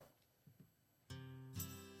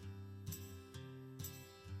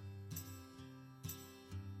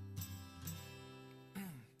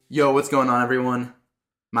Yo, what's going on, everyone?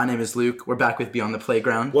 My name is Luke. We're back with Beyond the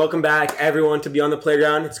Playground. Welcome back, everyone, to Beyond the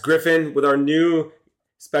Playground. It's Griffin with our new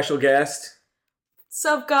special guest. What's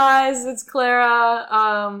up, guys? It's Clara.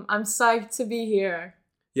 I'm psyched to be here.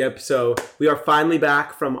 Yep, so we are finally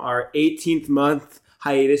back from our 18th month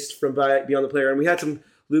hiatus from Beyond the Playground. We had some,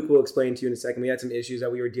 Luke will explain to you in a second, we had some issues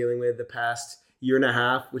that we were dealing with the past year and a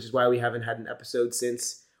half, which is why we haven't had an episode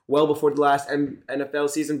since well before the last NFL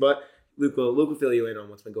season, but Luke will fill you in on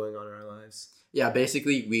what's been going on in our lives. Yeah,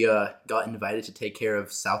 basically, we got invited to take care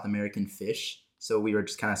of South American fish, so we were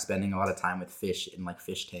just kind of spending a lot of time with fish in,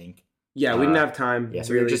 fish tank. Yeah, we didn't have time. Yeah,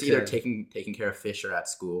 so we were just either taking care of fish or at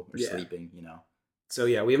school or sleeping, So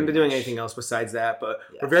yeah, we haven't been doing anything else besides that, but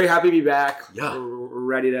we're very happy to be back. Yeah. We're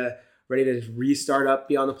ready to restart up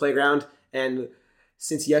Beyond the Playground. And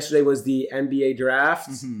since yesterday was the NBA draft,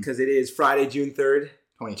 because it is Friday, June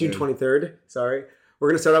 23rd, sorry. We're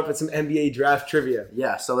going to start off with some NBA draft trivia.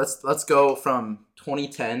 Yeah, so let's go from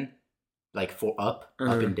 2010, up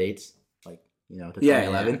in dates, to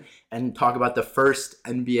 2011, and talk about the first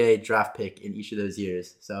NBA draft pick in each of those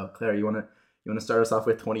years. So, Claire, you want to start us off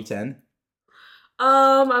with 2010?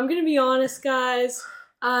 I'm gonna be honest, guys.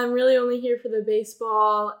 I'm really only here for the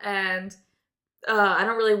baseball, and I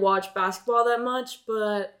don't really watch basketball that much,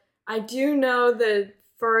 but I do know the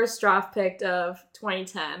first draft pick of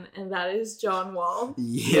 2010, and that is John Wall.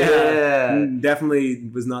 Yeah.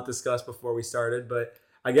 Definitely was not discussed before we started, but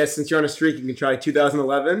I guess since you're on a streak, you can try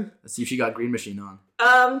 2011. Let's see if she got Green Machine on.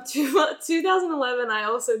 2011, I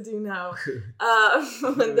also do know.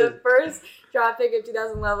 The first draft pick of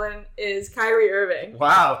 2011 is Kyrie Irving.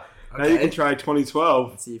 Wow. Okay. Now you can try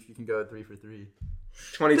 2012. Let's see if you can go 3 for 3.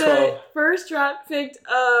 2012. The first draft pick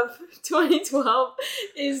of 2012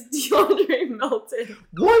 is DeAndre Melton.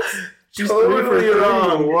 What? She's totally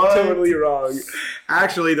wrong. What? Totally wrong.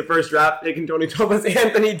 Actually, the first draft pick in 2012 was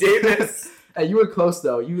Anthony Davis. Hey, you were close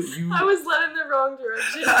though. You I was led in the wrong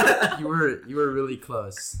direction. you were really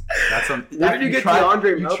close. That's what. Where did you get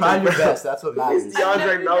DeAndre Melton? You tried your best. That's what matters. Who's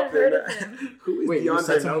DeAndre Melton? Who is Wait,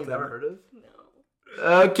 DeAndre Melton? Never heard of? No.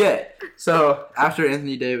 Okay, so after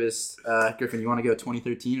Anthony Davis, Griffin, you want to go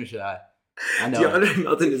 2013 or should I? I know. DeAndre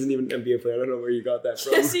Melton isn't even an NBA player. I don't know where you got that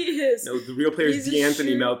from. Yes, he is. No, the real player is He's a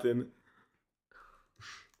D'Anthony shoot. Melton.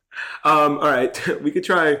 All right, we could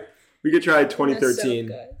try 2013.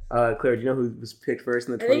 Claire, do you know who was picked first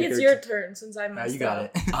in the 2013? I think it's your turn since I messed You got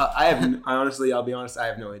up. it. I'll be honest, I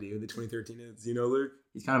have no idea who the 2013 is. Do you know, Luke?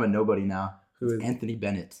 He's kind of a nobody now. Who is Anthony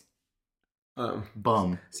Bennett? Um,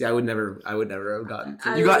 Bum. See, I would never have gotten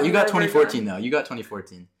to You got 2014 though. You got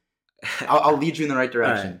 2014. I'll lead you in the right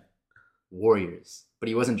direction. Right. Warriors, but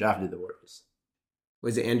he wasn't drafted to the Warriors.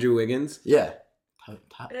 Was it Andrew Wiggins? Yeah.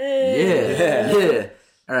 Hey. Yeah.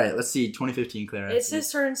 All right, let's see. 2015, Clara. It's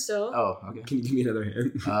his turn still. Oh, okay. Can you give me another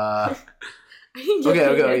hint? I didn't get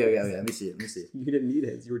Okay. Let me see. You didn't need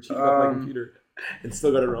hints. You were cheating off my computer and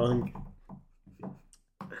still got it wrong.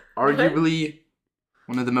 Arguably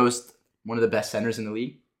one of the best centers in the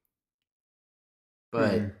league,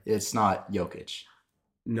 but it's not Jokic.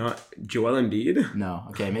 Not Joel Embiid? No.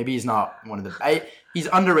 Okay, maybe he's not one of the. He's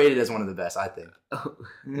underrated as one of the best, I think.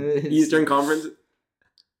 Eastern Conference?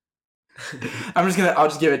 I'll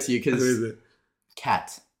just give it to you Who is because it?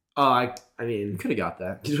 Cat. Oh, I mean, You could have got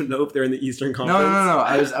that. you don't know if they're in the Eastern Conference? No.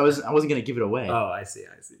 I wasn't gonna give it away. Oh, I see.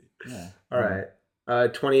 Yeah. All right.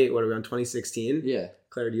 What are we on? 2016? Yeah.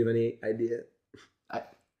 Claire, do you have any idea?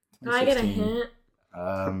 Can I get a 2016. hint?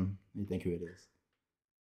 Let me think who it is.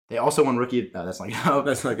 They also won rookie. No, that's not good.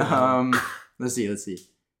 That's not good. Let's see.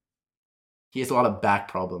 He has a lot of back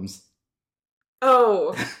problems.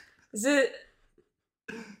 Oh, is it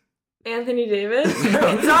Anthony Davis?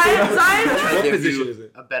 No. Zion? What Give position you is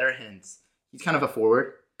it? a better hint. He's kind of a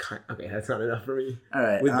forward. Okay, that's not enough for me. All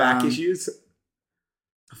right. With back issues?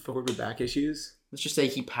 A forward with back issues? Let's just say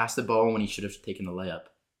he passed the ball when he should have taken the layup.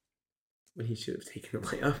 When he should have taken a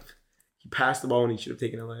layup? He passed the ball when he should have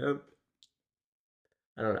taken a layup?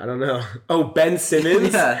 I don't know. Oh, Ben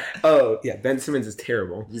Simmons? Yeah. Oh, yeah, Ben Simmons is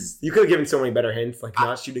terrible. He's. You could have given so many better hints, like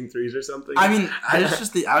not shooting threes or something. I mean, I was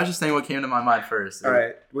just saying what came to my mind first. All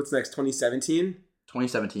right, what's next? 2017?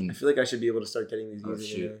 2017. I feel like I should be able to start getting these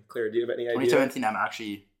easy. shoot. Claire, do you have any idea? 2017. I'm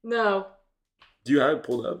actually. No. Do you have it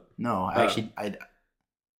pulled up? No, I.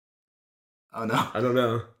 Oh no. I don't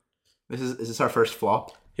know. Is this our first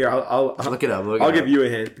flop? Here, I'll Look it up. I'll give you a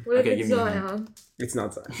hint. What if Okay, it's give me a hint. Zion? It's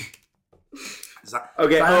not Zion. Zion.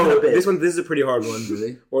 Okay. Zion a bit. This is a pretty hard one.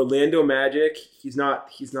 Really? Orlando Magic. He's not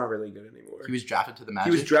really good anymore. He was drafted to the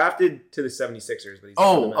Magic. He was drafted to the 76ers, but he's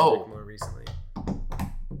Oh, on the Magic more recently.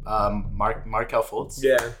 Markel Fultz.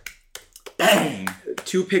 Yeah. Dang.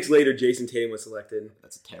 2 picks later, Jason Tatum was selected.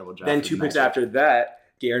 That's a terrible draft. Then 2 picks after that,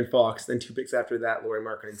 De'Aaron Fox. Then 2 picks after that, Lauri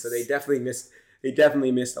Markkanen. So they definitely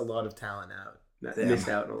missed a lot of talent out. Missed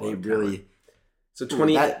out on a lot of talent. So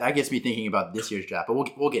that gets me thinking about this year's draft, but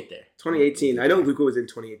we'll get there. 2018. I know Luka was in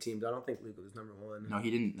 2018, but I don't think Luka was number 1. No,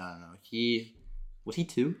 he didn't. No. Was he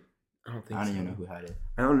 2? I don't think. I don't even know who had it.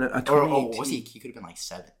 I don't know. Or was he? He could have been like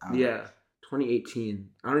 7. Yeah, 2018.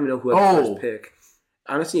 I don't even know who had the first pick.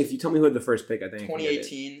 Honestly, if you tell me who had the first pick, I think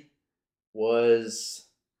 2018 was.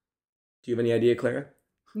 Do you have any idea, Clara?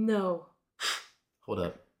 No. Hold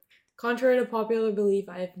up. Contrary to popular belief,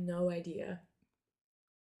 I have no idea.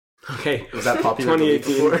 Okay. Was that popular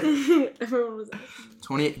 2018? Everyone was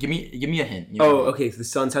 20. Give me a hint. Okay. So the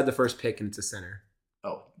Suns had the first pick, and it's a center.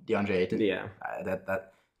 Oh, DeAndre Ayton. Yeah.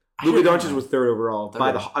 That. Luka Doncic was 3rd overall.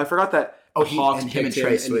 I forgot that. Hawks him and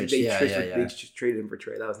Trey switched. They just traded him for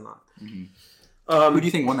Trey. That was not. Mm-hmm. Who do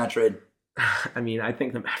you think won that trade? I mean, I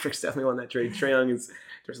think the Mavericks definitely won that trade. Trae Young is.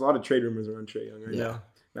 There's a lot of trade rumors around Trae Young right now.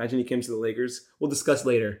 Imagine he came to the Lakers. We'll discuss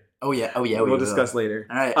later. Oh yeah. We'll discuss later.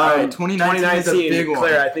 All right. 2019 is a big one.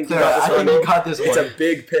 Claire, I think you got this one. It's a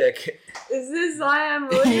big pick. Is this Zion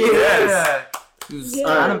Williamson? Yes. He's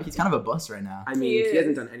kind of a bust right now. I mean, he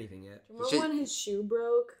hasn't done anything yet. Remember when his shoe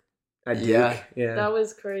broke? At Duke? Yeah. That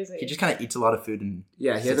was crazy. He just kind of eats a lot of food and he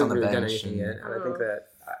hasn't really done anything yet. And I think that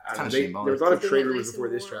there was a lot of trade rumors before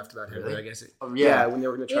this draft about him, but I guess when they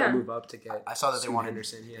were going to try to move up to get. I saw that they wanted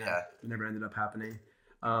Henderson. Yeah, it never ended up happening.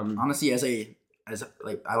 Honestly, as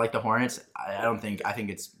I like the Hornets. I think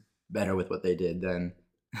it's better with what they did than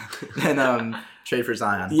trade for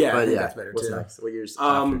Zion. Yeah, but that's better what's too. Next? What year's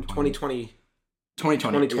 2020.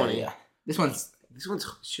 2020. Yeah. This one's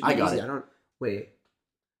should be easy. I don't wait.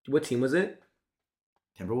 What team was it?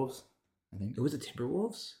 Timberwolves, I think. It was the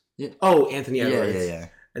Timberwolves? Yeah. Oh, Anthony Edwards. Yeah.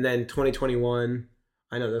 And then 2021,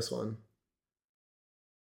 I know this one.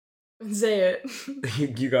 Say it.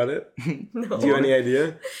 You got it? No. Do you have any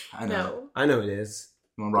idea? I know. No. I know it is.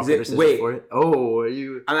 You want rock, paper, scissors for it? Oh, are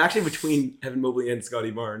you? I'm actually between Evan Mobley and Scotty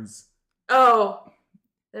Barnes. Oh,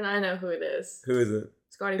 then I know who it is. Who is it?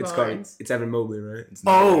 Scotty Barnes. It's Evan Mobley, right?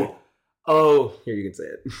 Oh, here you can say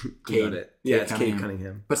it. You got it. Yeah, it's Cade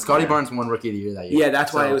Cunningham. But Scotty Barnes won Rookie of the Year that year. Yeah,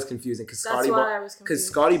 that's why it was confusing. Because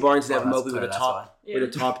Scotty Barnes and Evan Mobley were the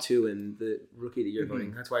top 2 in the Rookie of the Year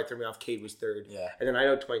voting. That's why it threw me off. Cade was 3rd. Yeah. And then I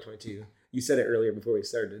know 2022. You said it earlier before we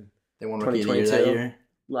started. They won Rookie of the Year that year.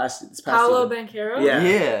 This past Paolo Banchero?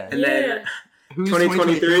 Yeah. And then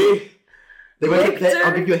 2023. They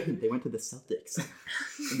I'll give you a hint. They went to the Celtics.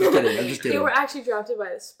 I'm just kidding. They were actually drafted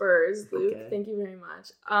by the Spurs, Luke. Okay. Thank you very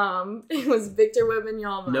much. It was Victor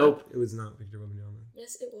Wembanyama. Nope, it was not Victor Wembanyama.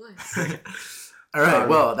 Yes, it was. All right,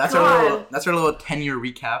 well, that's our little 10-year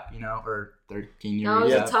recap, or 13-year recap.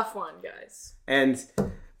 That was a tough one, guys. And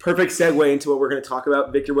perfect segue into what we're going to talk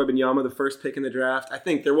about. Victor Wembanyama, the first pick in the draft. I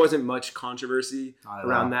think there wasn't much controversy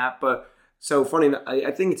around that, but so funny.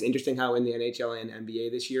 I think it's interesting how in the NHL and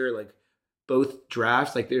NBA this year, both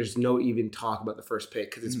drafts, there's no even talk about the first pick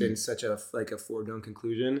because it's been such a foregone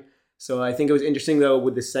conclusion. So I think it was interesting though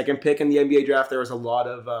with the second pick in the NBA draft, there was a lot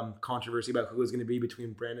of controversy about who was going to be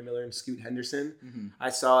between Brandon Miller and Scoot Henderson. Mm-hmm. I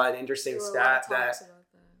saw an interesting stat that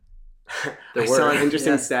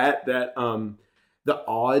the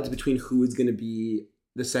odds between who was going to be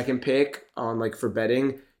the second pick on for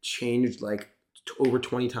betting changed over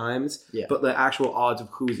 20 times, but the actual odds of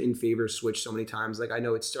who's in favor switched so many times. I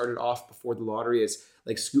know it started off before the lottery as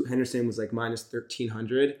Scoot Henderson was minus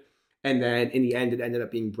 1,300, and then in the end it ended up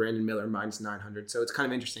being Brandon Miller minus 900. So it's kind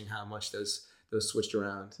of interesting how much those switched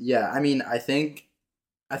around. Yeah, I mean, I think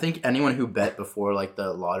anyone who bet before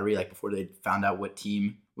the lottery, before they found out what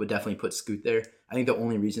team would definitely put Scoot there. I think the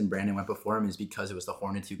only reason Brandon went before him is because it was the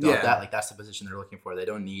Hornets who got that. That's the position they're looking for. They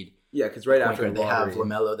don't need because right after they have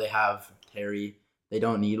LaMelo, they have Terry. They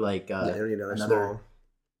don't need they don't need another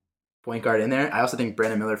point guard in there. I also think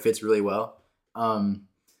Brandon Miller fits really well.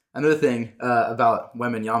 Another thing about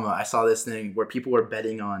Wembanyama, I saw this thing where people were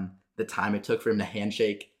betting on the time it took for him to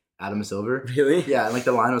handshake Adam Silver. Really? Yeah, and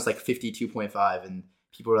the line was 52.5, and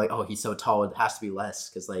people were like, "Oh, he's so tall, it has to be less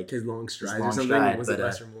because his long stride or something." Was it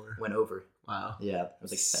less or more? Went over. Wow. Yeah, it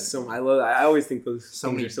was 7. So I always think those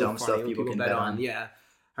so many dumb stuff people can bet on. Yeah.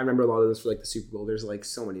 I remember a lot of those for the Super Bowl. There's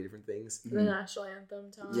so many different things. The national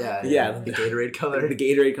anthem time. Yeah. The Gatorade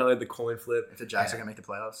color. The coin flip. If the Jacks are going to make the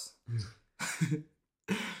playoffs.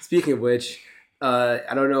 Speaking of which,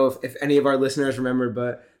 I don't know if any of our listeners remember,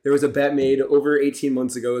 but there was a bet made over 18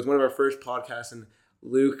 months ago. It was one of our first podcasts, and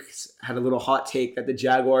Luke had a little hot take that the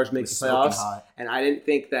Jaguars make the playoffs. And I didn't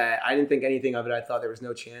think anything of it. I thought there was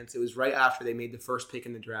no chance. It was right after they made the first pick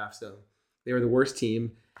in the draft. So They were the worst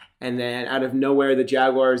team. And then out of nowhere, the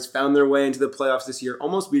Jaguars found their way into the playoffs this year,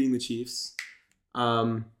 almost beating the Chiefs.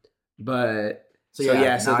 So the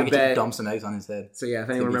I get bet to dump some eggs on his head. So yeah, if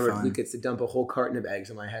anyone remembers, Luke gets to dump a whole carton of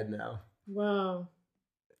eggs on my head now. Wow.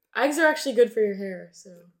 Eggs are actually good for your hair, so.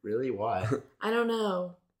 Really? Why? I don't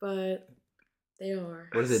know, but they are.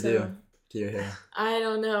 What does it do to your hair? I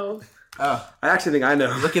don't know. Oh, I actually think I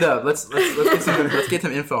know. Look it up. Let's get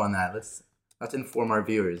some info on that. Let's inform our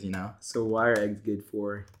viewers, you know. So why are eggs good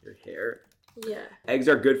for your hair? Yeah. Eggs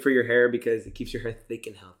are good for your hair because it keeps your hair thick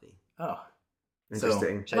and healthy. Oh.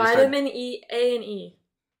 Interesting. So, vitamin E, A and E.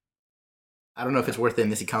 I don't know if it's worth it in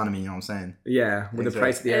this economy, you know what I'm saying? Yeah, with the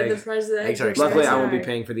price of the eggs. The price of the eggs are Luckily, I won't be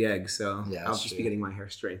paying for the eggs, so I'll just be getting my hair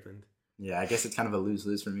strengthened. Yeah, I guess it's kind of a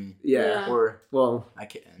lose-lose for me. Yeah. Or I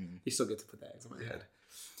can't. You still get to put the eggs on my head.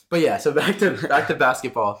 But yeah, so back to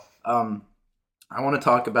basketball. I want to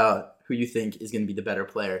talk about who you think is going to be the better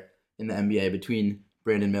player in the NBA between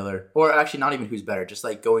Brandon Miller, or actually not even who's better, just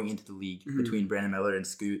like going into the league between Brandon Miller and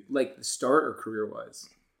Scoot. Like the start or career-wise?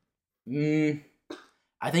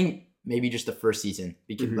 I think maybe just the first season,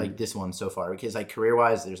 because like this one so far, because like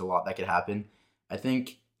career-wise, there's a lot that could happen. I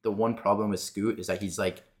think the one problem with Scoot is that he's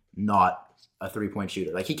like not a 3-point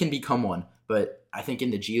shooter. Like he can become one, but I think in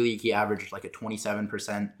the G League he averaged like a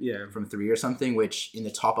 27% from 3 or something, which in the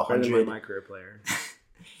top 100. Better than my career player.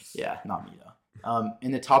 Yeah, not me though.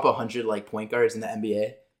 In the top 100 like point guards in the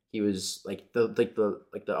NBA, he was like the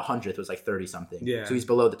 100th was like 30 something. Yeah. So he's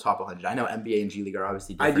below the top 100. I know NBA and G League are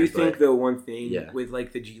obviously different. I do think though one thing with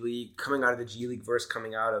like the G League coming out of the G League versus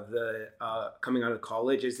coming out of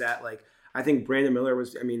college is that like I think Brandon Miller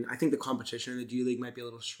I think the competition in the G League might be a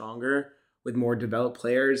little stronger with more developed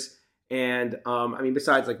players. And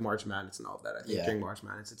besides like March Madness and all of that, I think during March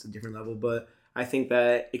Madness it's a different level. But I think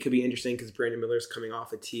that it could be interesting because Brandon Miller's coming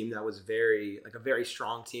off a team that was a very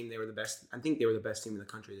strong team. They were the best. I think they were the best team in the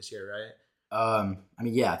country this year, right?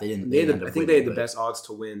 They didn't. I think they had the best odds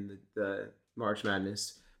to win the March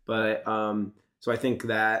Madness. But so I think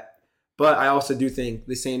that. But I also do think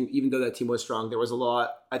the same. Even though that team was strong, there was a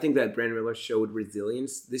lot. I think that Brandon Miller showed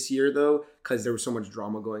resilience this year, though, because there was so much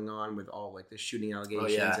drama going on with all like the shooting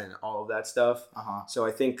allegations and all of that stuff. So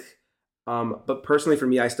I think. But personally for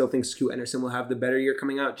me, I still think Scoot Henderson will have the better year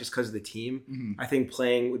coming out just because of the team. I think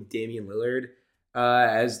playing with Damian Lillard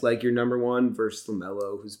as like your number one versus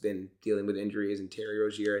LaMelo, who's been dealing with injuries, and Terry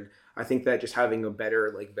Rozier, and I think that just having a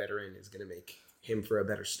better like veteran is going to make him for a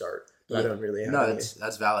better start. But I don't really have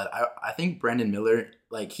that's valid. I think Brandon Miller,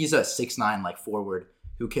 like he's a 6'9" like forward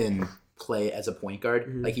who can play as a point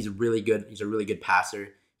guard. Like he's really good. He's a really good passer.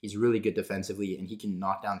 He's really good defensively, and he can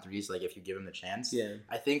knock down threes, like, if you give him the chance. Yeah.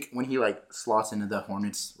 I think when he, like, slots into the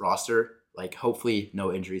Hornets roster, like, hopefully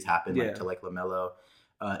no injuries happen, like, to, like, LaMelo.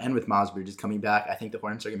 And with Miles Bridges coming back, I think the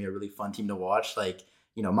Hornets are going to be a really fun team to watch. Like,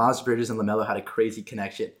 you know, Miles Bridges and LaMelo had a crazy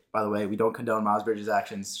connection. By the way, we don't condone Miles Bridges'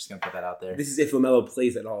 actions. Just going to put that out there. This is if LaMelo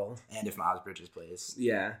plays at all. And if Miles Bridges plays.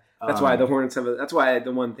 Yeah. That's why the Hornets that's why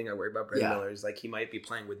the one thing I worry about Brandon Miller is, like, he might be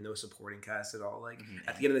playing with no supporting cast at all. Like,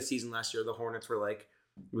 at the end of the season last year, the Hornets were, like,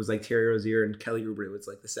 it was like Terry Rozier and Kelly Oubre was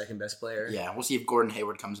like the second best player. Yeah, we'll see if Gordon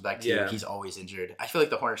Hayward comes back too. Yeah. He's always injured. I feel like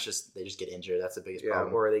the Hornets just get injured. That's the biggest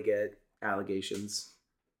problem. Or they get allegations.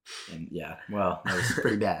 And well, that was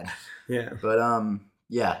pretty bad. But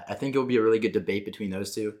I think it will be a really good debate between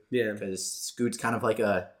those two. Yeah, because Scoot's kind of like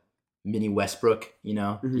a mini Westbrook. You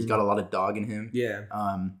know, he's got a lot of dog in him. Yeah.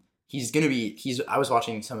 I was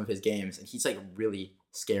watching some of his games, and he's like really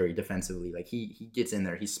scary defensively. Like he gets in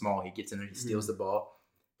there. He's small. He gets in there. He steals the ball.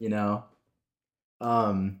 You know,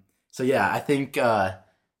 so yeah, I think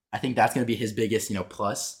that's gonna be his biggest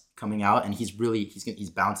plus coming out, and he's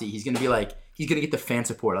bouncy. He's gonna get the fan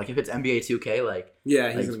support. Like if it's NBA 2K,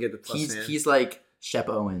 he's gonna get the plus fan. He's like Shep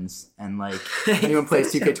Owens, and like anyone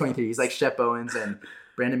plays 2K23, he's like Shep Owens, and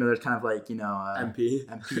Brandon Miller's kind of like MP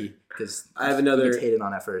because I have another. He gets hated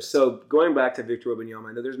on at first. So going back to Victor Wembanyama,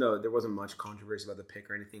 I know there wasn't much controversy about the pick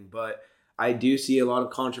or anything, but I do see a lot of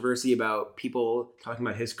controversy about people talking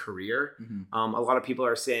about his career. A lot of people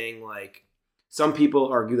are saying, like, some people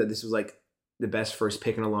argue that this was like the best first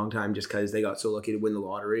pick in a long time just because they got so lucky to win the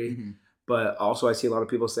lottery. But also I see a lot of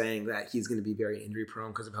people saying that he's going to be very injury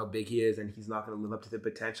prone because of how big he is and he's not going to live up to the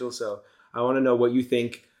potential. So I want to know what you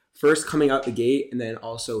think first coming out the gate, and then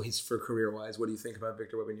also for career wise. What do you think about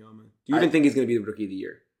Victor Wembanyama? Do you even think he's going to be the rookie of the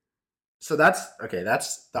year? So that's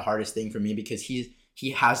the hardest thing for me because he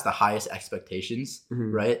has the highest expectations,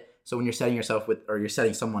 right? So when you're setting yourself you're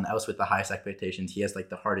setting someone else with the highest expectations, he has like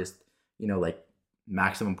the hardest, like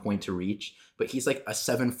maximum point to reach. But he's like a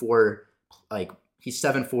 7'4", like he's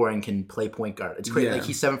 7'4" and can play point guard. It's crazy. Like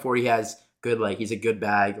he's 7'4", he has good, like he's a good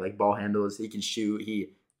bag, like ball handles. He can shoot.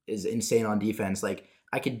 He is insane on defense. Like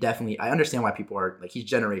I understand why people are like, he's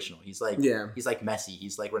generational. He's like Messi.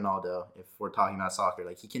 He's like Ronaldo. If we're talking about soccer,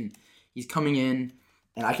 like he's coming in,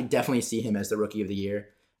 and I could definitely see him as the rookie of the year.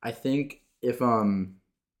 I think if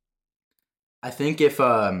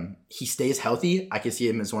he stays healthy, I could see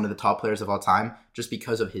him as one of the top players of all time, just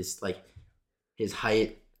because of his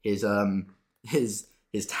height, his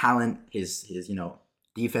talent, his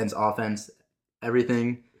defense, offense,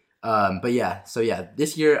 everything. But yeah,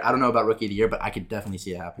 this year I don't know about rookie of the year, but I could definitely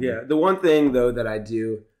see it happening. Yeah, the one thing though that I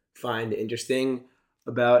do find interesting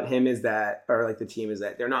about him is that, or like the team, is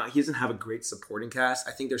that he doesn't have a great supporting cast.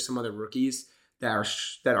 I think there's some other rookies that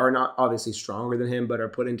are not obviously stronger than him, but are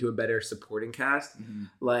put into a better supporting cast. Mm-hmm.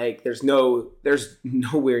 Like there's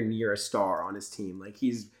nowhere near a star on his team. Like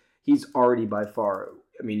he's already by far,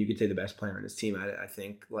 I mean, you could say the best player on his team. I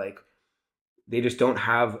think like they just don't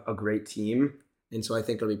have a great team. And so I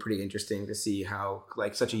think it'll be pretty interesting to see how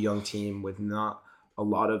like such a young team with not a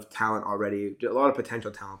lot of talent already, a lot of potential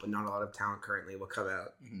talent, but not a lot of talent currently, will come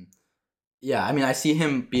out. Mm-hmm. Yeah, I mean, I see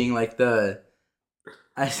him being like the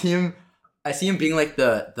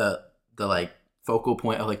like focal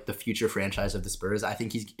point of like the future franchise of the Spurs. I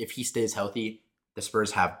think if he stays healthy, the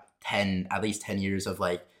Spurs have at least 10 years of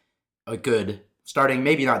like a good starting,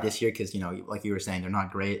 maybe not this year because, like you were saying, they're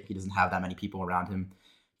not great. He doesn't have that many people around him.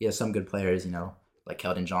 He has some good players, like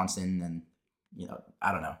Keldon Johnson and,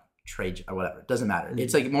 I don't know, trade or whatever. It doesn't matter. Mm-hmm.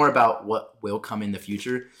 It's like more about what will come in the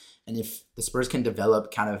future. And if the Spurs can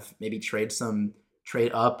develop, kind of maybe trade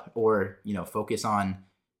up or, focus on,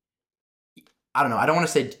 I don't know. I don't want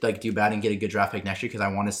to say like do bad and get a good draft pick next year because I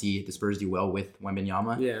want to see the Spurs do well with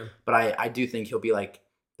Wembanyama. Yeah. But I do think he'll be like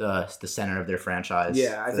the center of their franchise.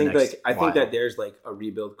 Yeah, I think that there's like a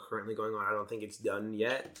rebuild currently going on. I don't think it's done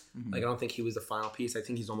yet. Mm-hmm. Like I don't think he was the final piece. I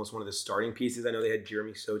think he's almost one of the starting pieces. I know they had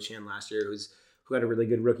Jeremy Sochan last year, who had a really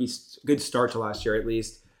good start to last year at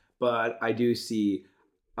least. But I do see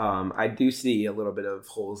a little bit of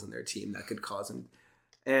holes in their team that could cause him.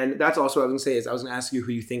 And that's also what I was going to say is I was going to ask you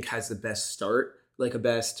who you think has the best start, like a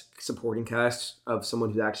best supporting cast of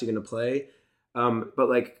someone who's actually going to play. But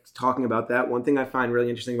like talking about that, one thing I find really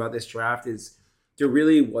interesting about this draft is there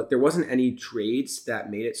wasn't any trades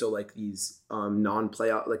that made it so like these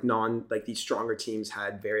these stronger teams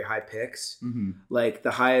had very high picks. Mm-hmm. Like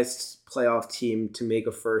the highest playoff team to make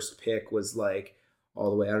a first pick was like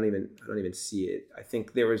all the way. I don't even see it. I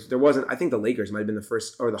think I think the Lakers might have been the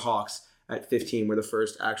first, or the Hawks at 15 were the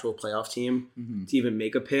first actual playoff team to even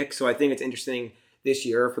make a pick. So I think it's interesting this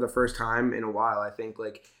year for the first time in a while. I think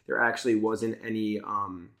like there actually wasn't any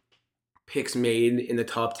picks made in the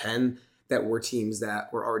top 10 that were teams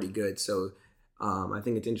that were already good. So I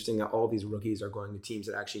think it's interesting that all these rookies are going to teams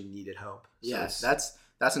that actually needed help. So yes,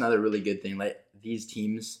 that's another really good thing. Like these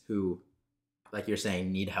teams who, like you're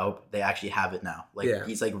saying, need help, they actually have it now. Like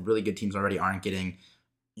these like really good teams already aren't getting,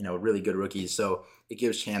 really good rookies. So it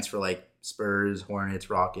gives chance for like Spurs,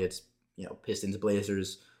 Hornets, Rockets, Pistons,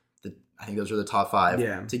 Blazers. I think those are the top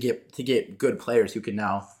 5 to get good players who can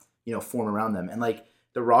now, form around them. And like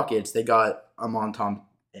the Rockets, they got Amin Thompson,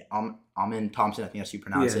 I think that's how you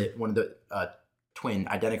pronounce it. One of the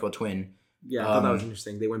identical twin. Yeah, I thought that was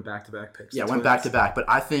interesting. They went back-to-back picks. Yeah, went back-to-back. But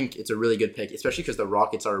I think it's a really good pick, especially because the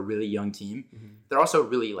Rockets are a really young team. Mm-hmm. They're also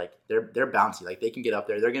really, like, they're bouncy. Like, they can get up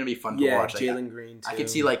there. They're going to be fun to watch. Jalen Green, too. I could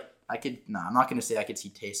see, like, I'm not going to say I could see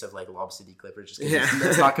taste of, like, Lob City Clippers just because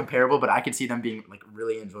it's not comparable, but I could see them being, like,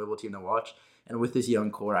 really enjoyable team to watch. And with this young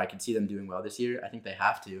core, I could see them doing well this year. I think they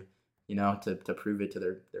have to, to prove it to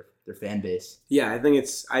their fan base. Yeah,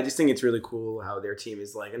 I just think it's really cool how their team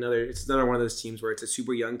is like it's another one of those teams where it's a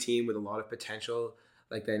super young team with a lot of potential.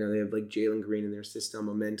 Like I know they have like Jalen Green in their system,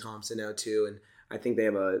 Amin Thompson now too, and I think they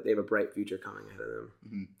have a bright future coming ahead of them.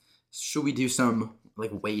 Mm-hmm. Should we do some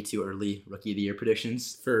like way too early rookie of the year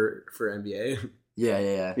predictions for NBA?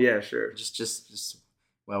 Yeah, sure. Just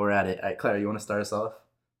while we're at it, all right, Claire, you want to start us off?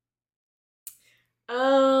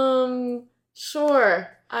 Sure.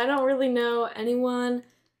 I don't really know anyone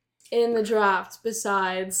in the draft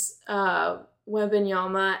besides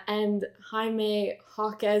Wembanyama and Jaime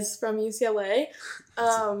Jaquez from UCLA.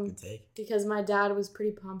 Good take. Because my dad was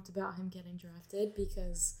pretty pumped about him getting drafted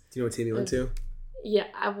because... Do you know what team he went to? Yeah,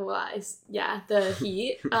 the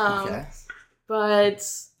Heat. Okay. But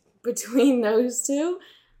between those two,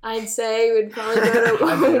 I'd say we'd probably go to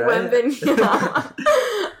Wembanyama.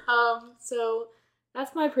 So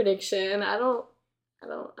that's my prediction. I don't I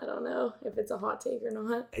don't know if it's a hot take or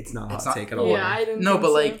not. It's not a hot take at all. Yeah, I didn't. No, think but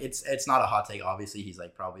so. like it's not a hot take. Obviously, he's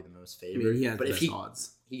like probably the most favored. I mean, he has but the if best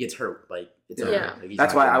odds. he gets hurt, like it's Yeah. over. Like, he's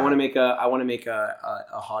That's not why gonna- I want to make a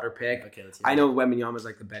hotter pick. Okay, let's hear I it. know Wembanyama is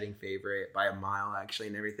like the betting favorite by a mile actually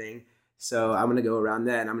and everything. So I'm gonna go around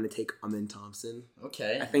that and I'm gonna take Amin Thompson.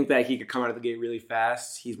 Okay. I think that he could come out of the gate really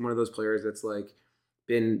fast. He's one of those players that's like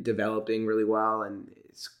been developing really well and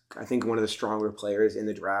is I think one of the stronger players in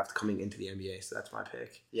the draft coming into the NBA. So that's my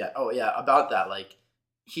pick. Yeah. Oh yeah. About that, like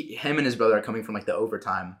him and his brother are coming from like the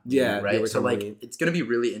overtime. Yeah, league, right. the overtime So like league. it's gonna be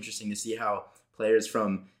really interesting to see how players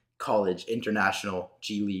from college, international,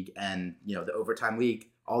 G League, and the overtime league,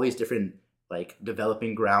 all these different like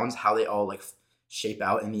developing grounds, how they all like shape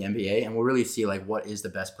out in the NBA, and we'll really see like what is the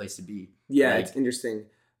best place to be. Yeah, Like, it's interesting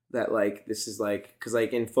that like this is like because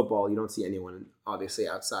like in football you don't see anyone obviously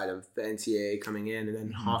outside of the NCAA coming in, and then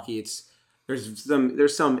Mhm. hockey there's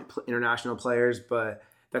some international players, but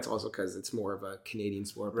that's also because it's more of a Canadian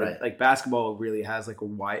sport. But Right. like basketball really has like a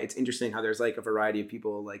wide. It's interesting how there's like a variety of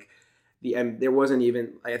people. Like there wasn't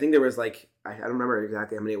even I think there was like I don't remember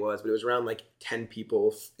exactly how many it was, but it was around like 10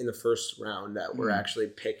 people in the first round that were Mhm. actually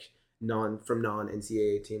picked from non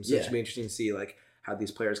NCAA teams. So Yeah. it should be interesting to see like how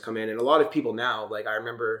these players come in, and a lot of people now, like I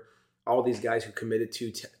remember all these guys who committed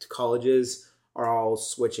to colleges are all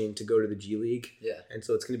switching to go to the G League, Yeah. and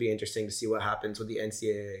so it's going to be interesting to see what happens with the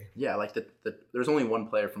NCAA. Yeah. Like there's only one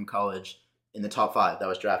player from college in the top 5 that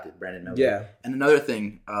was drafted, Brandon Miller. Yeah, And another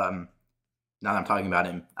thing, now that I'm talking about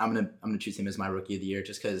him, I'm gonna choose him as my rookie of the year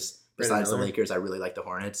just because besides the Miller. Lakers, I really like the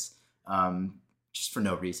Hornets, just for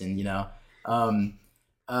no reason.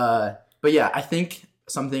 But yeah, I think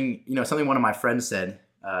something one of my friends said.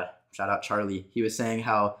 Shout out Charlie. He was saying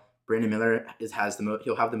how Brandon Miller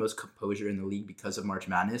he'll have the most composure in the league because of March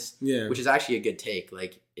Madness, yeah, which is actually a good take.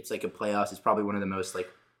 Like it's like a playoffs. It's probably one of the most like.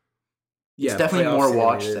 yeah. It's definitely playoff more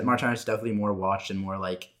watched. simulated. March Madness is definitely more watched and more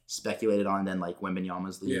like speculated on than like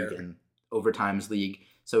Wembanyama's league Yeah. and Overtime's league.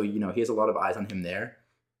 So he has a lot of eyes on him there.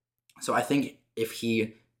 So I think if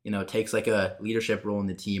he takes like a leadership role in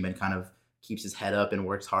the team and kind of keeps his head up and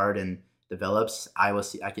works hard and develops, I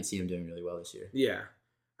could see him doing really well this year. Yeah,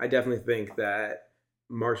 I definitely think that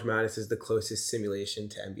March Madness is the closest simulation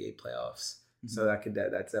to NBA playoffs. So that's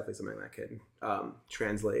definitely something that could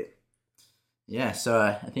translate. Yeah, so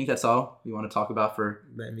I think that's all we want to talk about for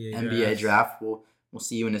The NBA draft. We'll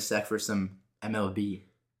see you in a sec for some MLB.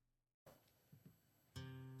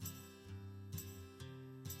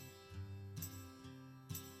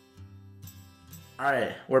 All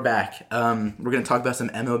right, we're back. We're gonna talk about some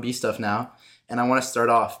MLB stuff now, and I want to start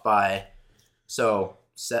off by the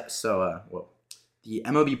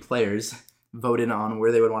MLB players voted on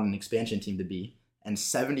where they would want an expansion team to be, and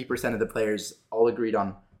 70% of the players all agreed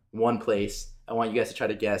on one place. I want you guys to try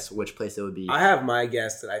to guess which place it would be. I have my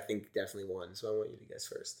guess that I think definitely won, so I want you to guess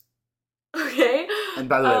first. Okay. And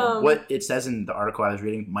by the way, what it says in the article I was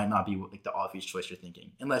reading might not be like the obvious choice you're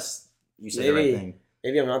thinking, unless you say the right thing.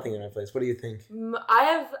 Maybe I'm not thinking of my place. What do you think? I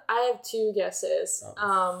have 2 guesses.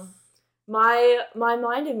 Oh. My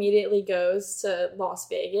mind immediately goes to Las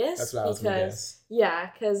Vegas. That's what I was going to guess. Yeah,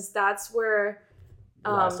 because that's where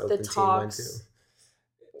Last the Oakland team went to. talks.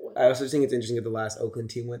 I also think it's interesting that the last Oakland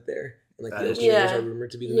team went there. And like That the is Oaklanders true. are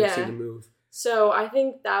rumored to be the next team to move. So I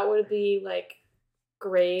think that would be like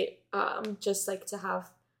great, just like to have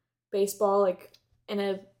baseball like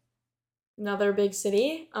in another big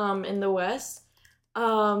city in the West.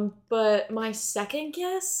 But my second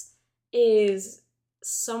guess is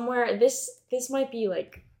somewhere. This might be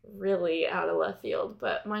like really out of left field,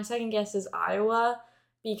 but my second guess is Iowa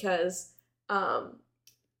because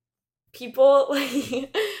people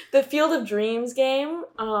like the Field of Dreams game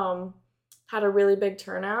had a really big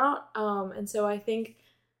turnout, and so I think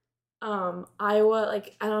Iowa,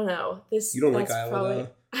 like I don't know, this You don't like that's Iowa, probably, though?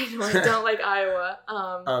 I know I don't like Iowa.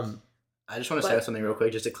 I just want to But- say something real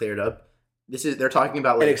quick just to clear it up. They're talking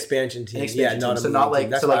about An like expansion team. an expansion not team, a so moving not team. like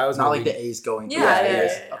That's so why like I was not gonna like be- the A's going. Yeah, to yeah,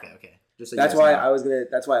 A's. yeah. Okay. Just so That's you why guys know.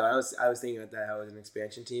 That's why I was thinking about that. How it was an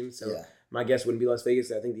expansion team. So Yeah. my guess wouldn't be Las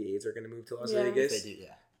Vegas. I think the A's are going to move to Las Yeah. Vegas. They do,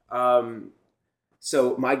 yeah.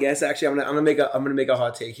 So my guess, actually, I'm gonna make a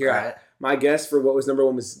hot take here. All right. My guess for what was number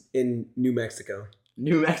 1 was in New Mexico.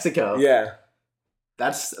 New Mexico. Yeah.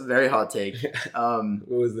 That's a very hot take. What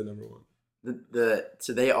was the number 1?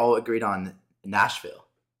 So they all agreed on Nashville,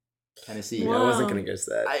 Tennessee. Yeah, Wow. I wasn't gonna guess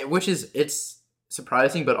that. It's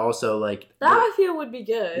surprising, but also like That I feel would be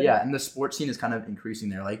good. yeah, and the sports scene is kind of increasing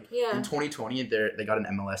there. Like Yeah. in 2020, they got an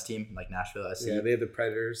MLS team like Nashville SC. Yeah, they have the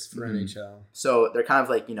Predators for Mhm. NHL. So they're kind of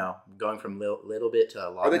like going from little bit to a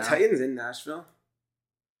lot. Are the now. Titans in Nashville?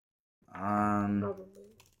 Probably.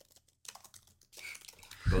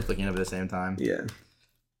 Both looking up at the same time. Yeah.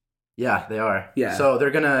 Yeah, they are. Yeah. So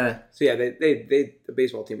they're gonna. So yeah, the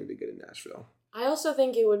baseball team would be good in Nashville. I also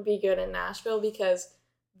think it would be good in Nashville because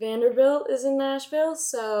Vanderbilt is in Nashville,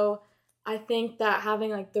 so I think that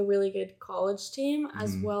having like the really good college team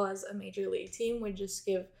as well as a major league team would just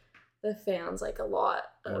give the fans like a lot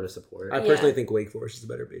more to support. I personally think Wake Forest is a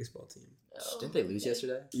better baseball team. Didn't they lose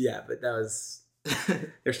yesterday? Yeah, but that was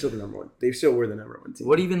they're still the number one. They still were the number one team.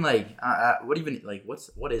 What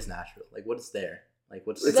is Nashville? Like what's there? Like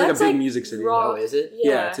what's it's like a big music city. Rock. Oh, is it?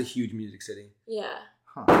 Yeah, it's a huge music city. Yeah.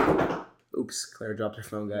 Huh. Oops, Claire dropped her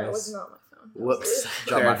phone, guys. That was not my phone. Whoops.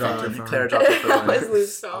 Claire dropped her phone. Claire dropped her phone. That was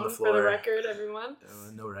Lou's phone on the for the floor. record, everyone.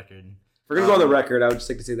 No record. We're going to go on the record. I would just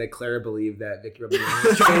like to say that Clara believed that Victor Wembanyama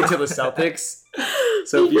was traded to the Celtics.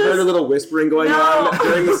 So if you heard a little whispering going on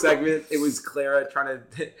during the segment, it was Clara trying to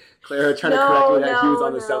correct me that he was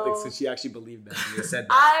on the Celtics, so she actually believed that. She said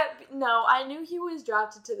that. I knew he was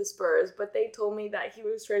drafted to the Spurs, but they told me that he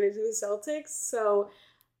was traded to the Celtics, so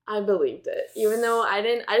I believed it. Even though I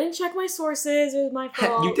didn't check my sources, it was my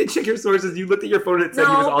fault. You did check your sources. You looked at your phone and it said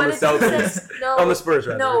he was on the Celtics. On the Spurs,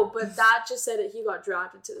 rather. No, but that just said that he got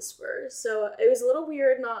drafted to the Spurs. So it was a little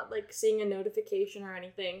weird not like seeing a notification or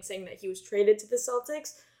anything saying that he was traded to the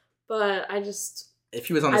Celtics. But I just... If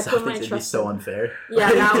he was on the Celtics, it'd be so unfair.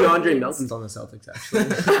 Yeah, that would DeAndre Melton's on the Celtics, actually.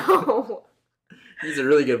 No. He's a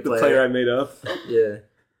really good player. The player I made up. Yeah.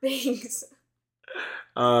 Thanks.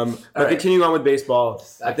 But continuing on with baseball,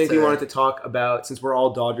 I think we wanted to talk about, since we're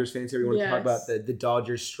all Dodgers fans here, we wanted to talk about the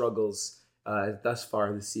Dodgers' struggles thus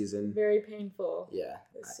far this season. Very painful. Yeah.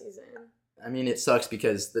 This season. I mean, it sucks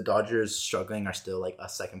because the Dodgers struggling are still like a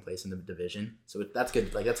second place in the division, so that's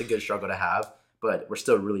good. Like that's a good struggle to have, but we're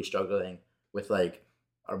still really struggling with like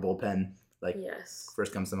our bullpen. Like,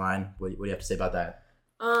 first comes to mind. What do you have to say about that?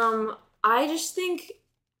 I just think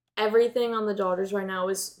everything on the Dodgers right now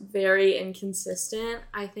is very inconsistent.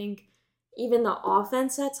 I think even the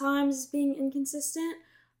offense at times is being inconsistent.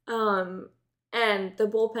 And the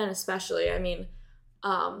bullpen especially. I mean,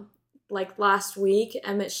 like last week,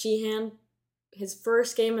 Emmett Sheehan, his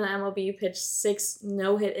first game in the MLB, pitched 6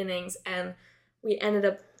 no-hit innings, and we ended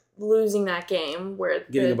up losing that game where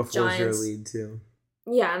getting the a 4-0 Giants lead too.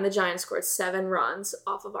 Yeah, and the Giants scored 7 runs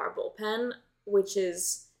off of our bullpen, which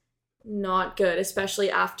is not good, especially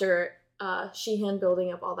after Sheehan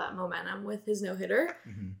building up all that momentum with his no-hitter.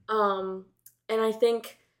 Mm-hmm. And I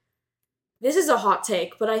think this is a hot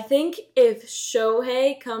take, but I think if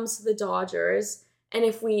Shohei comes to the Dodgers and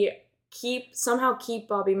if we somehow keep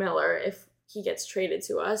Bobby Miller, if he gets traded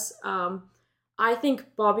to us, I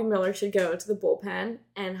think Bobby Miller should go to the bullpen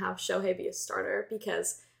and have Shohei be a starter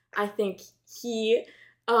because I think he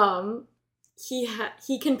can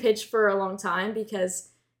pitch for a long time because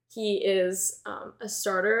he is a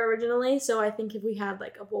starter originally. So I think if we had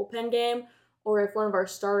like a bullpen game or if one of our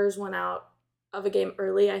starters went out of a game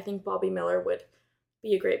early, I think Bobby Miller would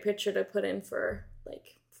be a great pitcher to put in for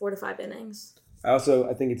like 4 to 5 innings. I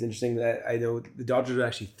think it's interesting that I know the Dodgers are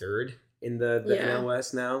actually third in the NL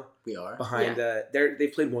West now. We are behind.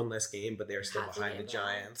 They've played one less game, but they're still behind the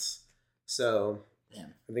Giants. So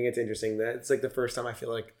I think it's interesting that it's like the first time I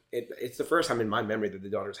feel like it's the first time in my memory that the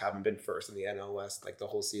Dodgers haven't been first in the NL West like the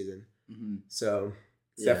whole season. Mm-hmm. So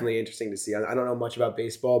it's definitely interesting to see. I don't know much about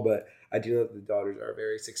baseball, but I do know that the Dodgers are a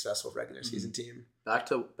very successful regular season team. Back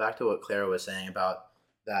to what Clara was saying about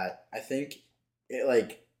that. I think it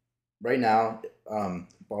like right now,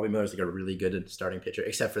 Bobby Miller's like a really good starting pitcher,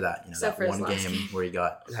 except for that that one game where he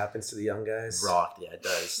got it happens to the young guys rocked. Yeah, it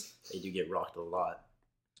does. They do get rocked a lot.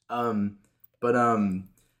 But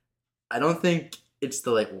I don't think it's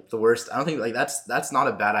the worst. I don't think like that's not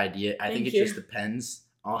a bad idea. I think it just depends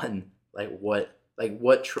on what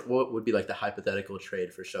would be like the hypothetical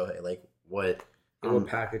trade for Shohei. Like what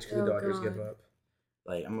package could the Dodgers give up?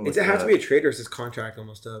 Like it has to be a trade or is his contract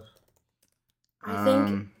almost up?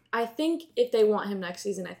 I think if they want him next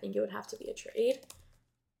season, I think it would have to be a trade.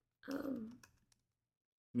 Let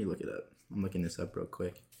me look it up. I'm looking this up real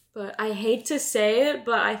quick. But I hate to say it,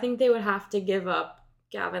 but I think they would have to give up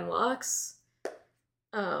Gavin Lux.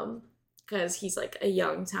 Because he's like a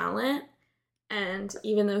young talent. And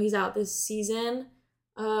even though he's out this season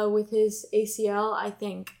with his ACL, I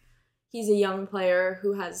think he's a young player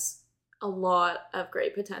who has a lot of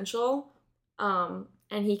great potential.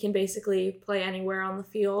 And he can basically play anywhere on the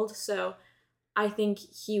field. So I think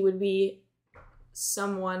he would be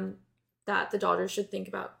someone that the Dodgers should think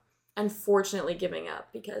about unfortunately giving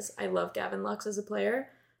up because I love Gavin Lux as a player.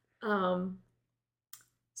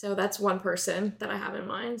 So that's one person that I have in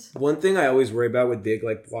mind. One thing I always worry about with big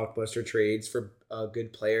like blockbuster trades for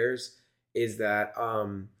good players is that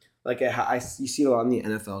like you see it a lot in the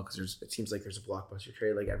NFL because it seems like there's a blockbuster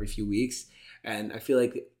trade like every few weeks, and I feel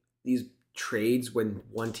like these trades when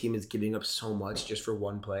one team is giving up so much just for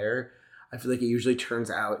one player, I feel like it usually turns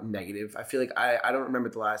out negative. I feel like I don't remember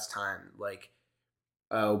the last time like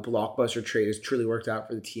a blockbuster trade has truly worked out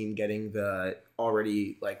for the team getting the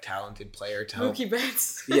already like talented player to help. Mookie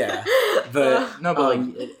Betts. Yeah, but no, but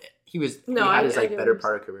he had his like better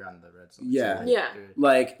part of career on the Red Sox. Yeah, so, yeah.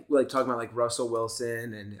 Like talking about like Russell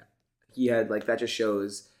Wilson, and he had like that just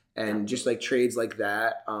shows. And just like trades like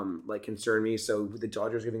that, like concern me. So with the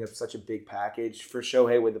Dodgers giving up such a big package for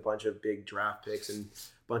Shohei with a bunch of big draft picks and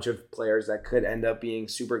a bunch of players that could end up being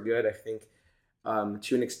super good, I think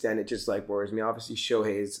to an extent it just like worries me. Obviously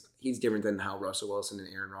Shohei he's different than how Russell Wilson and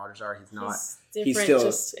Aaron Rodgers are. He's not. He's still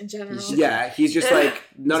just in general. He's just like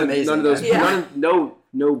none of those. Yeah.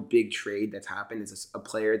 No big trade that's happened is a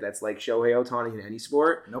player that's like Shohei Ohtani in any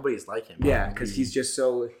sport. Nobody's like him. Yeah, because he's just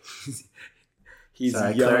so. He's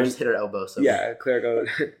Sorry, young. Claire just hit her elbow. So Claire go.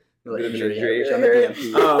 injury.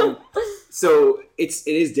 So it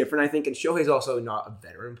is different, I think, and Shohei's also not a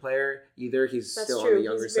veteran player either. He's That's still true. on the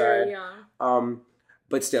younger He's very side. young.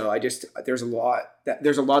 But still, there's a lot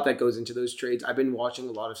that goes into those trades. I've been watching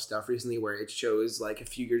a lot of stuff recently where it shows like a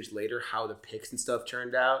few years later how the picks and stuff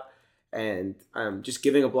turned out, and just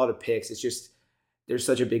giving up a lot of picks. It's just there's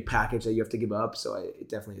such a big package that you have to give up, so it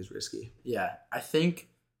definitely is risky. Yeah, I think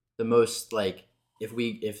the most like.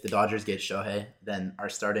 If the Dodgers get Shohei, then our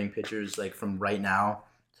starting pitchers like from right now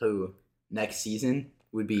to next season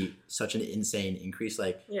would be such an insane increase.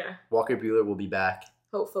 Like Walker Buehler will be back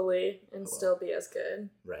hopefully and still be as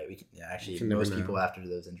good. Right. Actually most people after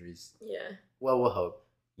those injuries. Yeah. Well, we'll hope.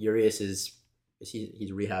 Urias he's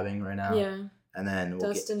rehabbing right now. Yeah. And then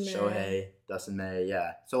we'll get Shohei, Dustin May.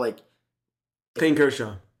 Yeah. So like Clayton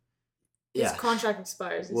Kershaw. His contract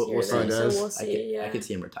expires this year, we'll see. so we'll see. I could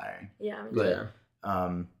see him retiring. Yeah.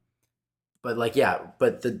 But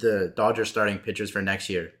the Dodgers starting pitchers for next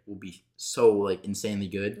year will be so like insanely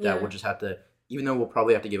good that we'll just have to, even though we'll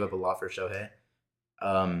probably have to give up a lot for Shohei,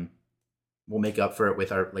 we'll make up for it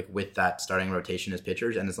with that starting rotation as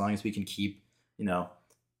pitchers, and as long as we can keep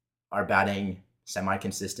our batting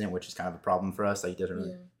semi-consistent, which is kind of a problem for us, like it doesn't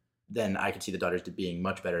really. Then I could see the Dodgers being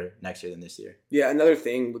much better next year than this year. Yeah, another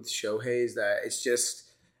thing with Shohei is that it's just.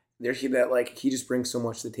 He just brings so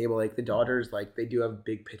much to the table. Like the Dodgers, like they do have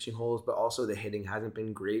big pitching holes, but also the hitting hasn't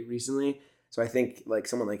been great recently. So I think like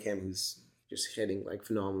someone like him who's just hitting like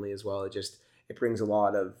phenomenally as well, it brings a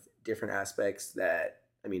lot of different aspects that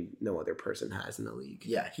no other person has in the league.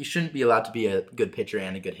 Yeah, he shouldn't be allowed to be a good pitcher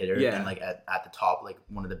and a good hitter. Yeah. And like at the top, like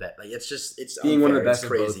one of the best. Like it's being unfair. one of the best.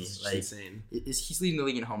 It's crazy. It's like insane. He's leading the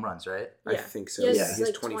league in home runs, right? Yeah. I think so. Yes, He's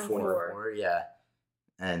like 24. Yeah,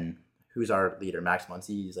 and who's our leader? Max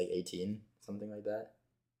Muncy. He's like 18. Something like that.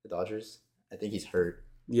 The Dodgers. I think he's hurt.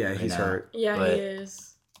 Yeah, he's hurt. Yeah, he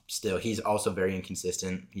is. Still, he's also very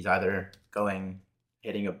inconsistent. He's either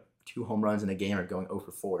hitting 2 home runs in a game or going 0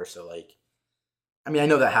 for 4. So like, I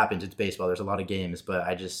know that happens. It's baseball. There's a lot of games, but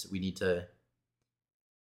we need to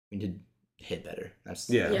hit better. That's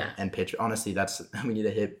and pitch. Honestly, we need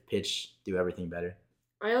to hit, pitch, do everything better.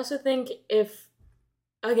 I also think if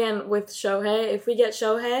we get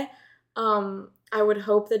Shohei, I would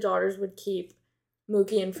hope the Dodgers would keep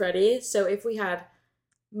Mookie and Freddie. So if we had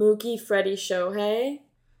Mookie, Freddie, Shohei,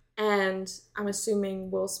 and I'm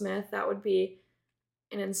assuming Will Smith, that would be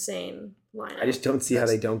an insane lineup. I just don't see how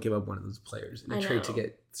they don't give up one of those players in a trade to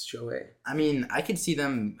get Shohei. I could see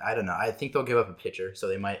them. I don't know. I think they'll give up a pitcher, so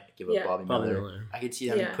they might give up Bobby Miller. I could see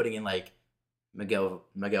them putting in like Miguel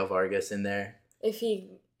Vargas in there if he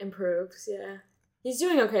improves. Yeah. He's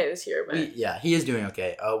doing okay this year, but he is doing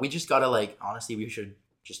okay. We just gotta honestly, we should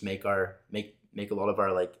just make a lot of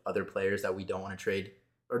our like other players that we don't want to trade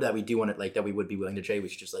or that we do want to that we would be willing to trade. We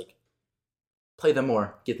should just play them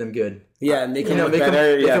more, get them good. Yeah, and make them look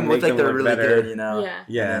better. Make them look like they're really good.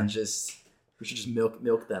 Yeah. And we should just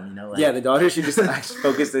milk them. The Dodgers should just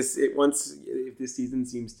focus this. If this season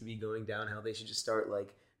seems to be going downhill, they should just start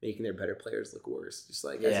making their better players look worse. Just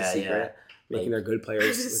as a secret. Making their good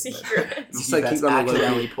players look better. Just keep on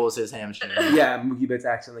accidentally pulls his hamstring. Yeah, Mookie Betts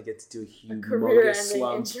accidentally gets to a humongous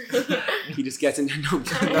slump. He just gets into no,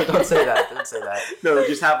 don't say that. Don't say that. No,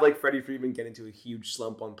 just have Freddie Freeman get into a huge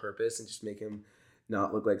slump on purpose and just make him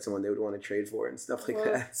not look like someone they would want to trade for and stuff like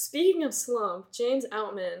that. Speaking of slump, James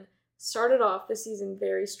Outman started off the season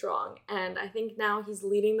very strong, and I think now he's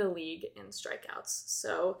leading the league in strikeouts.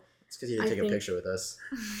 So it's because he didn't take a picture with us.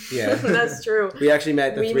 Yeah, that's true. We actually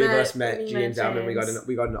met. The three of us met James Outman.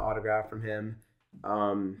 We got an autograph from him.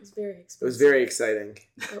 It was very expensive. It was very exciting.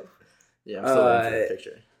 Oh. Yeah, I'm still waiting for the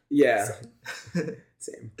picture. Yeah.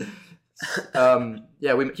 Same.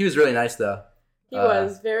 He was really nice though. He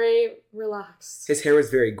was very relaxed. His hair was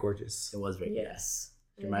very gorgeous. It was very Yes.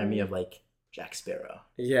 He reminded me of like Jack Sparrow.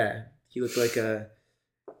 Yeah, he looked like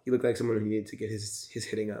someone who needed to get his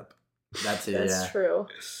hitting up. That's true.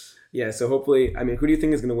 Yeah, so hopefully, I mean, who do you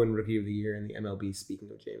think is going to win Rookie of the Year in the MLB? Speaking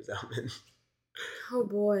of James Outman. Oh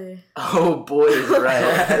boy. Is right.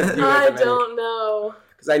 I don't know.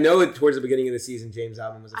 Because I know towards the beginning of the season, James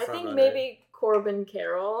Outman was a front I think runner. maybe Corbin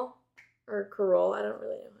Carroll or Carroll. I don't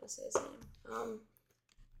really know how to say his name.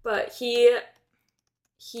 But he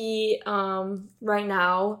right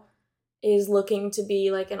now is looking to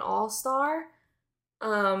be like an all-star.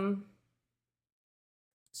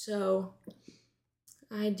 So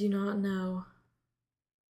I do not know.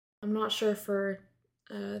 I'm not sure for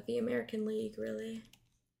the American League, really.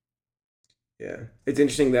 Yeah. It's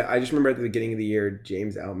interesting that I just remember at the beginning of the year,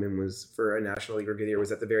 James Outman was, for a National League Rookie of the Year,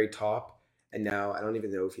 was at the very top. And now I don't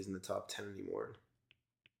even know if he's in the top 10 anymore.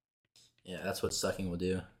 Yeah, that's what sucking will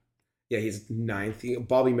do. Yeah, he's 9th.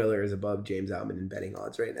 Bobby Miller is above James Outman in betting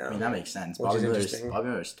odds right now. I mean, that makes sense. Which is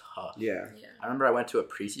Miller's tough. Yeah. I remember I went to a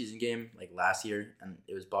preseason game like last year, and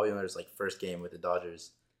it was Bobby Miller's like first game with the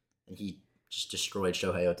Dodgers, and he just destroyed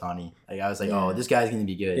Shohei Ohtani. Like I was like, oh, this guy's gonna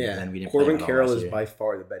be good. Yeah. And then we didn't Corbin play Carroll is by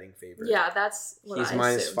far the betting favorite. Yeah, that's what he's I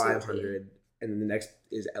minus assumed 500, and then the next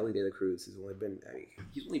is Ellie De La Cruz, who's only been in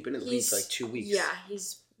the league for like 2 weeks. Yeah,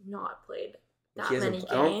 he's not played that many games.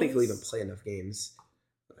 I don't think he'll even play enough games.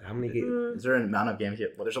 How many games? Is there an amount of games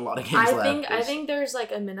yet? Well, there's a lot of games left. I think there's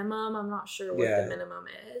like a minimum. I'm not sure what the minimum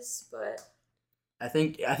is, but I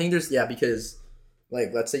think there's because like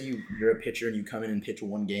let's say you're a pitcher and you come in and pitch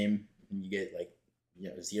one game and you get like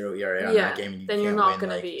 0 ERA on that game, and you then can't you're not win,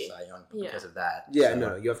 gonna like, be Cy Young because of that. Yeah, so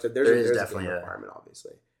no, you have to. There's definitely a requirement,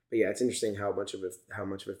 obviously. But yeah, it's interesting how much of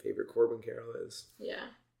a favorite Corbin Carroll is. Yeah.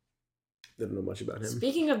 I don't know much about him.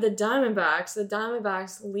 Speaking of the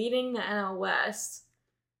Diamondbacks leading the NL West,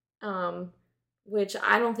 which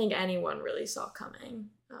I don't think anyone really saw coming.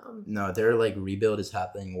 No, their like rebuild is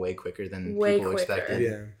happening way quicker than people expected.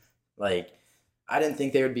 Yeah. Like, I didn't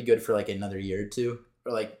think they would be good for like another year or two,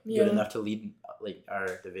 or like good enough to lead like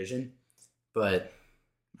our division. But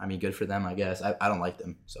I mean, good for them, I guess. I don't like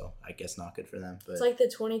them, so I guess not good for them. But it's like the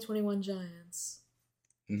 2021 Giants.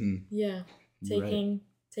 Mm-hmm. Yeah, taking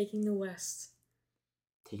the West.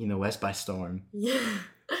 Taking the West by storm. Yeah,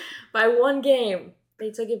 by one game. They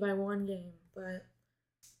took it by one game, but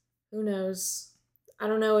who knows? I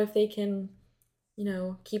don't know if they can,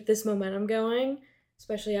 keep this momentum going,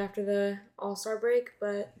 especially after the All-Star break.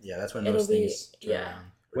 But yeah, that's when most things.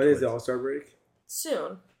 When is the All-Star break?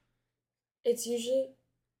 Soon. It's usually.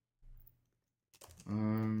 Let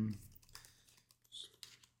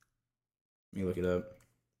me look it up.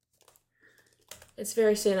 It's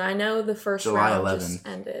very soon. I know the first July round 11th. just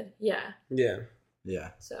ended. Yeah. Yeah. Yeah.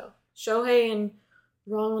 So Shohei and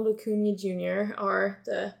Ronald Acuna Jr. are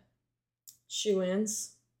the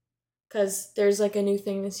shoo-ins, because there's like a new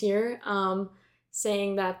thing this year,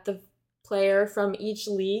 saying that the player from each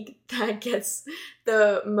league that gets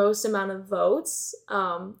the most amount of votes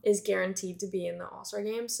is guaranteed to be in the All-Star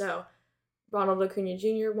game. So Ronald Acuna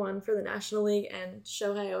Jr. won for the National League, and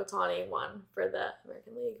Shohei Ohtani won for the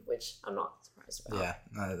American League, which I'm not surprised about.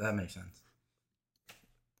 Yeah, that makes sense.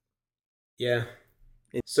 Yeah.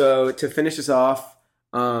 So to finish this off,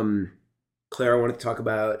 Clara wanted to talk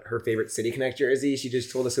about her favorite City Connect jersey. She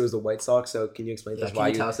just told us it was the White Sox. So can you explain to us why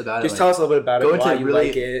you tell us about it? Just tell us a little bit about it. Why you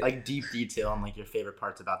like it? Like deep detail on like your favorite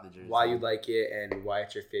parts about the jersey. Why you like it and why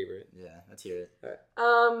it's your favorite. Yeah, let's hear it. Right.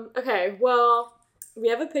 Okay. Well, we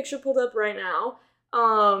have a picture pulled up right now.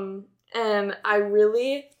 And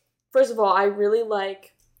first of all, I really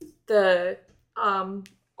like the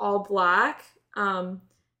all black.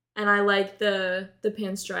 And I like the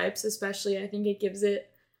pinstripes, especially. I think it gives it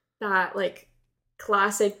that like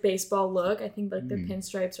classic baseball look. I think like the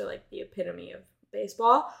pinstripes are like the epitome of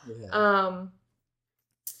baseball. Yeah.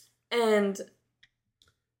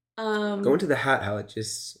 Go into the hat, how it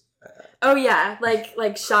just oh yeah, like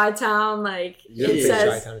Chi-Town, like it says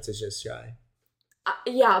Chi-Town, it says just Chi.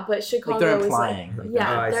 Yeah, but Chicago they're is implying.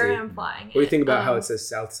 like they're implying. What do you think about how it says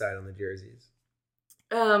South Side on the jerseys?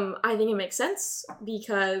 I think it makes sense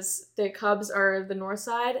because the Cubs are the north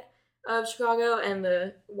side of Chicago and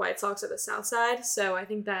the White Sox are the south side. So I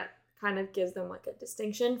think that kind of gives them like a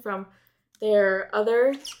distinction from their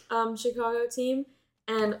other Chicago team.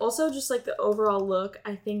 And also just like the overall look,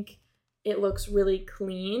 I think it looks really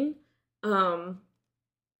clean. And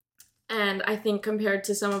I think compared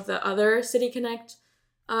to some of the other City Connect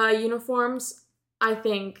uniforms, I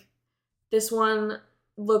think this one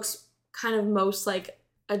looks kind of most like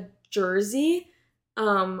a jersey.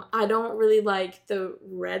 I don't really like the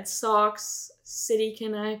Red Sox City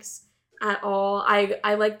Connects at all.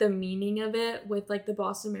 I like the meaning of it with like the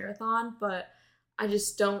Boston Marathon, but I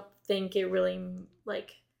just don't think it really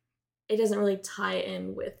like it doesn't really tie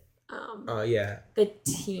in with the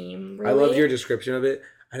team. Really. I love your description of it.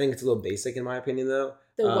 I think it's a little basic in my opinion, though.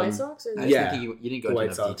 The White Sox, or you didn't go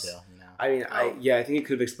into enough detail. You know? I mean, I think it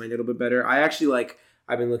could have explained it a little bit better. I actually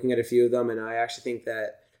I've been looking at a few of them, and I actually think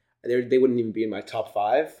that they wouldn't even be in my top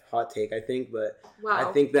 5. Hot take, I think, but wow.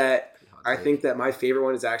 I think that my favorite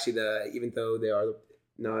one is actually even though they are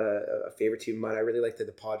not a favorite team of mine, I really like the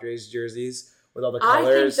Padres jerseys with all the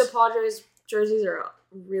colors. I think the Padres jerseys are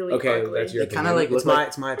really ugly. That's your opinion. It's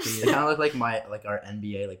my opinion. They kind of look like our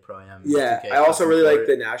NBA like Pro Am. Yeah, I also really like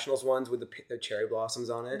the Nationals ones with the cherry blossoms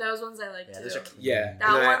on it. Those ones I like too.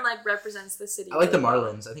 That one represents the city. I like the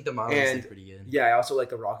Marlins. I think the Marlins look pretty good. Yeah, I also like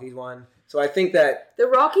the Rockies one. So I think that the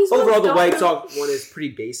Rockies overall the White Sox one is pretty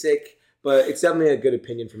basic, but it's definitely a good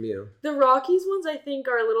opinion from you. The Rockies ones I think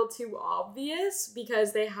are a little too obvious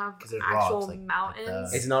because they have actual rocks,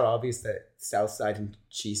 mountains. It's not obvious that Southside and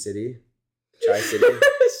Chi City.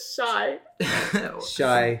 Shy.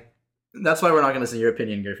 That's why we're not going to say your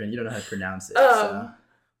opinion, Griffin. You don't know how to pronounce it.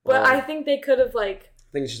 But I think they could have I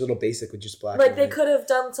think it's just a little basic with just black. Like they could have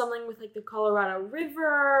done something with like the Colorado River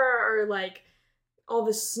or like all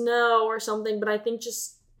the snow or something. But I think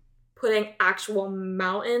just putting actual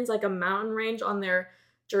mountains, like a mountain range, on their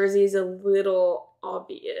jersey is a little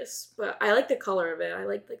obvious. But I like the color of it. I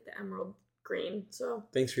like the emerald green. So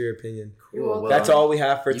thanks for your opinion. Cool. That's all we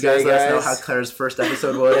have for today, guys. Let us know how Clara's first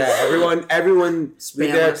episode was. Everyone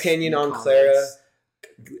leave their opinion on Clara.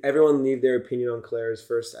 Everyone leave their opinion on Clara's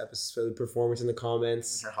first episode performance in the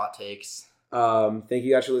comments. Her hot takes. Thank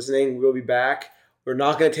you guys for listening. We'll be back. We're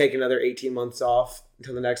not going to take another 18 months off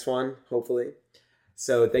until the next one, hopefully.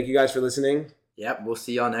 So thank you guys for listening. Yep, we'll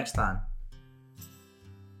see y'all next time.